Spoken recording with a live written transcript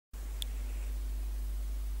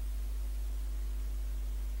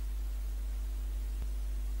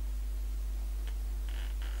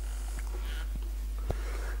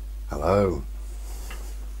Hello.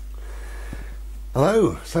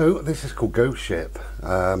 Hello. So this is called Ghost Ship.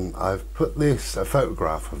 I've put a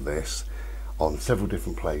photograph of this on several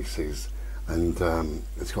different places, and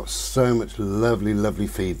it's got so much lovely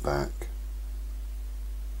feedback.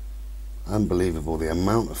 Unbelievable, the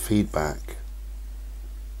amount of feedback.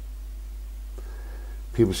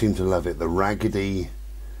 People seem to love it. The raggedy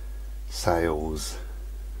sails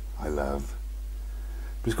I love.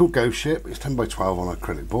 But it's called Ghost Ship. It's 10 by 12 on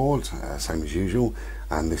acrylic board, same as usual,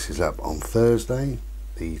 and this is up on Thursday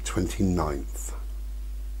the 29th.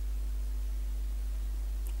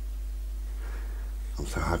 I'm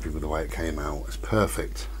so happy with the way it came out. It's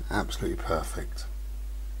perfect, absolutely perfect.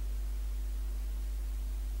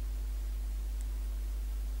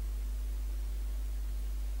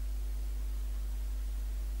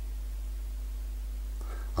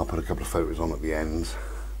 I'll put a couple of photos on at the end.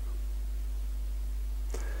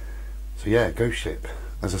 So yeah, Ghost Ship.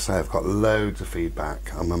 As I say, I've got loads of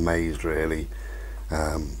feedback. I'm amazed, really.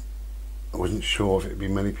 I wasn't sure if it'd be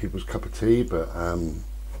many people's cup of tea, but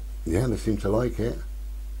yeah, they seem to like it.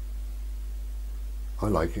 I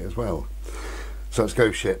like it as well. So it's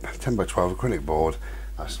Ghost Ship, 10 by 12 acrylic board.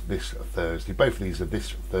 That's this Thursday. Both of these are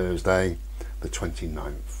this Thursday, the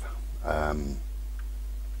 29th.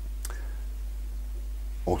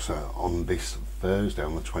 Also on this Thursday,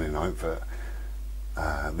 on the 29th,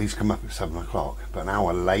 these come up at 7 o'clock, but an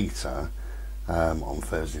hour later, on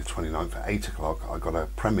Thursday the 29th at 8 o'clock, I got a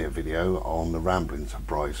premiere video on the Ramblings of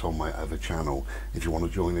Bryce on my other channel. If you want to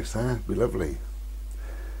join us there, it'd be lovely.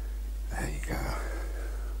 There you go.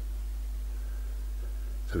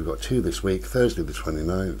 So we've got two this week, Thursday the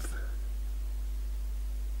 29th.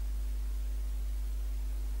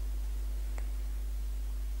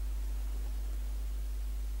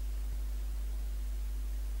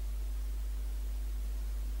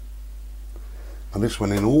 And this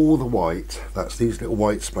one in all the white, that's these little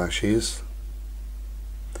white splashes,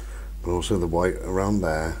 but also the white around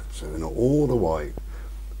there, so in all the white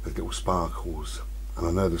with little sparkles. And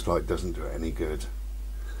I know this light doesn't do it any good.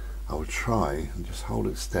 I will try and just hold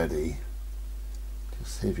it steady,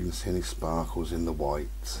 just see if you can see any sparkles in the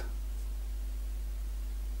white.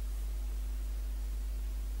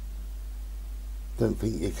 Don't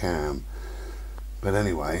think you can, but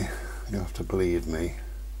anyway, you have to believe me.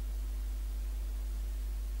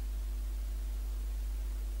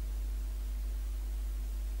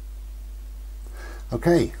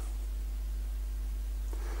 Okay,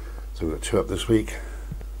 so we've got two up this week.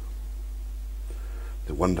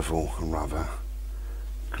 The wonderful and rather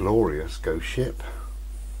glorious Ghost Ship.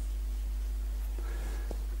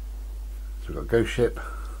 So we've got Ghost Ship.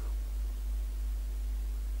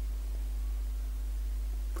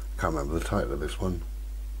 Can't remember the title of this one.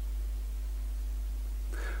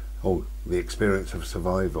 Oh, The Experience of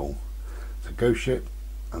Survival. So Ghost Ship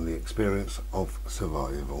and The Experience of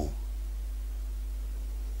Survival.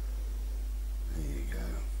 There you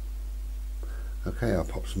go. Okay, I'll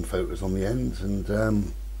pop some photos on the ends, and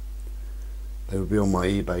they will be on my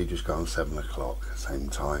eBay just gone 7 o'clock, same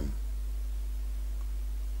time.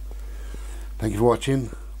 Thank you for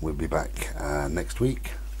watching. We'll be back next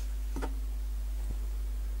week.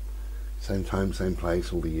 Same time, same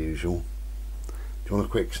place, all the usual. Do you want a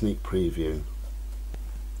quick sneak preview?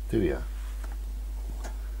 Do you?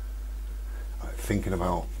 Right, thinking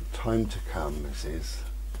about time to come, this is.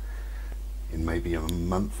 In maybe a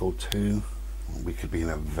month or two, we could be in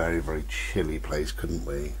a very chilly place, couldn't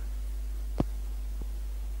we?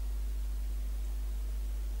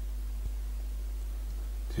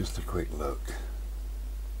 Just a quick look.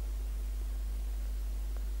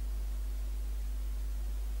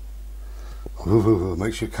 Ooh,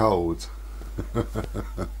 makes you cold.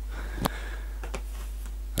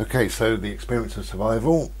 Okay, so The Experience of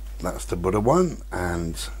Survival, that's the Buddha one,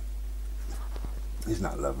 and isn't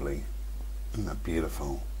that lovely? Isn't that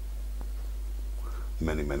beautiful?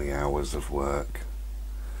 Many hours of work.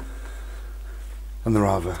 And the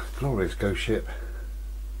rather glorious Ghost Ship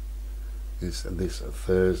is this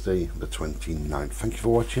Thursday the 29th. Thank you for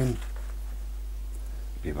watching.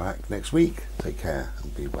 Be back next week. Take care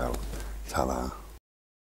and be well. Ta-la.